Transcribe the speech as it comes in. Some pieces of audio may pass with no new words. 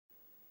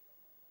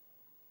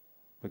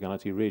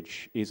Legality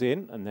Ridge is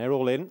in, and they're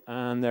all in,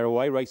 and they're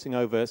away, racing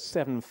over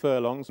 7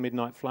 furlongs.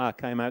 Midnight Flower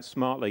came out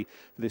smartly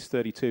for this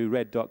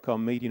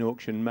 32red.com Median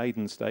Auction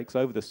Maiden Stakes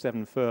over the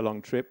 7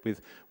 furlong trip,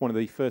 with one of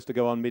the first to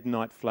go on,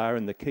 Midnight Flower,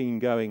 and the keen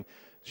going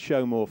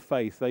Show More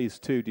Faith. These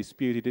two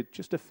disputed it,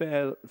 just a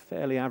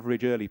fairly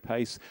average early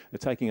pace. They're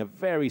taking a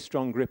very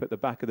strong grip at the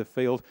back of the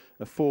field.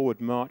 A forward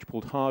march,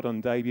 pulled hard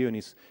on debut, and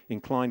is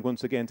inclined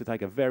once again to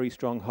take a very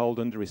strong hold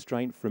under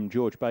restraint from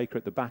George Baker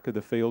at the back of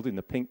the field in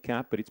the pink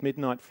cap. But it's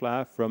Midnight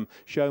Flower from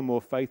Show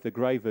More Faith, the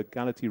grey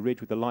Legality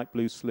Ridge with the light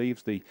blue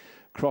sleeves, the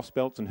cross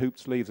belts and hoop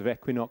sleeves of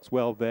Equinox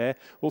well there.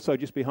 Also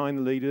just behind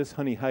the leaders,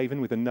 Honey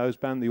Haven with the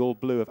noseband, the all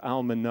blue of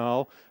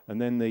Almanal, and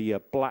then the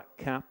black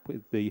cap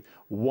with the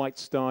white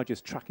star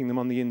just tracking them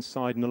on the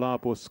inside,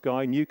 Nullarbor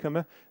Sky.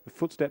 Newcomer, the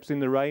Footsteps in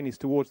the Rain, is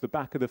towards the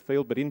back of the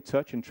field but in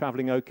touch and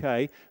travelling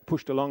okay.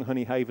 Pushed along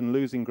Honey Haven,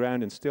 losing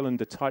ground, and still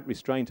under tight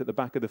restraint at the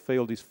back of the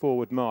field is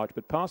Forward March.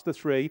 But past the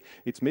 3,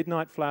 it's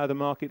Midnight Flower, the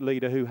market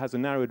leader, who has a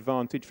narrow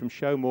advantage from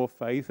Show More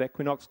Faith.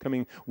 Equinox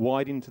coming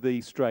wide into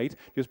the straight.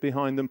 Just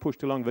behind them,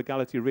 pushed along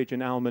Legality Ridge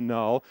and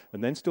Almanal,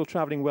 and then still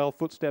travelling well,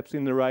 Footsteps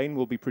in the Rain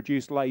will be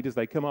produced late as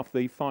they come off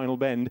the final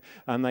bend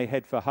and they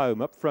head for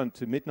home. Up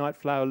front, Midnight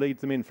Flower leads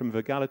them in from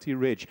Legality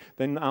Ridge,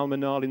 then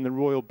Almanal in the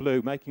royal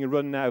blue, making a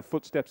run now,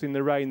 Footsteps in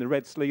the Rain, the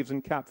red sleeves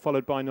and cap,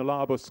 followed by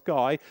Nullarbor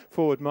Sky.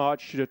 Forward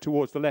March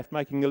towards the left,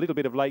 making a little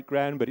bit of late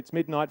ground, but it's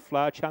Midnight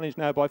Flower, challenged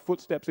now by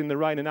Footsteps in the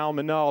Rain and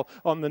Almanal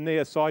on the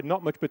near side.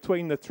 Not much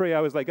between the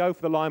trio as they go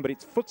for the line, but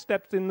it's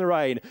Footsteps in the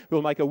Rain who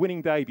will make a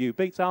winning debut.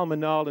 Beats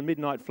Almanal and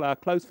Midnight Flower,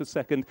 close for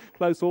second.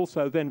 Close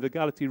also then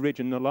Legality Ridge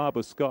and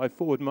Nullarbor Sky.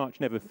 Forward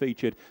March never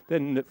featured.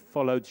 Then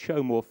followed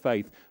Show More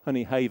Faith,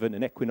 Honey Haven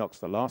and Equinox,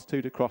 the last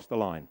two to cross the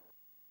line.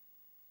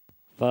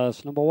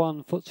 First number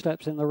 1,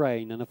 Footsteps in the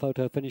Rain, and a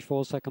photo finish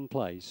for second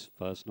place.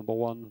 First number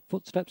 1,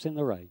 Footsteps in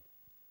the Rain.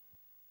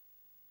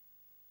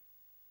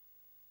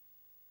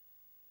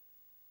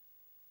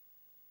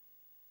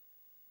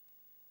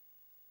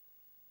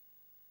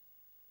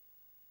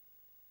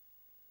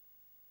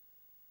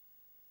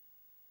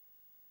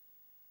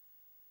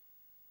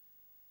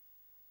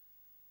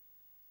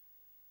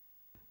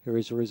 Here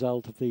is the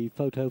result of the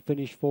photo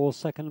finish for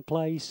second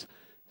place.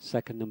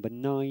 Second number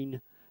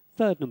 9,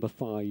 third number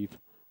 5,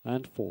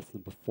 and fourth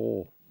number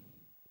 4.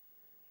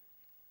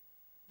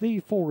 The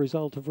full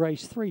result of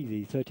race 3,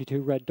 the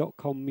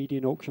 32red.com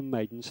Median Auction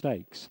Maiden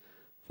Stakes.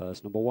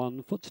 First number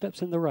 1,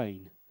 Footsteps in the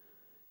Rain.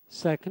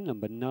 Second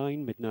number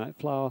 9, Midnight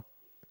Flower.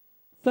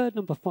 Third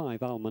number 5,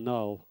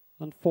 Almanal.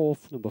 And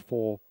fourth number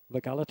 4,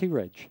 Legality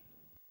Ridge.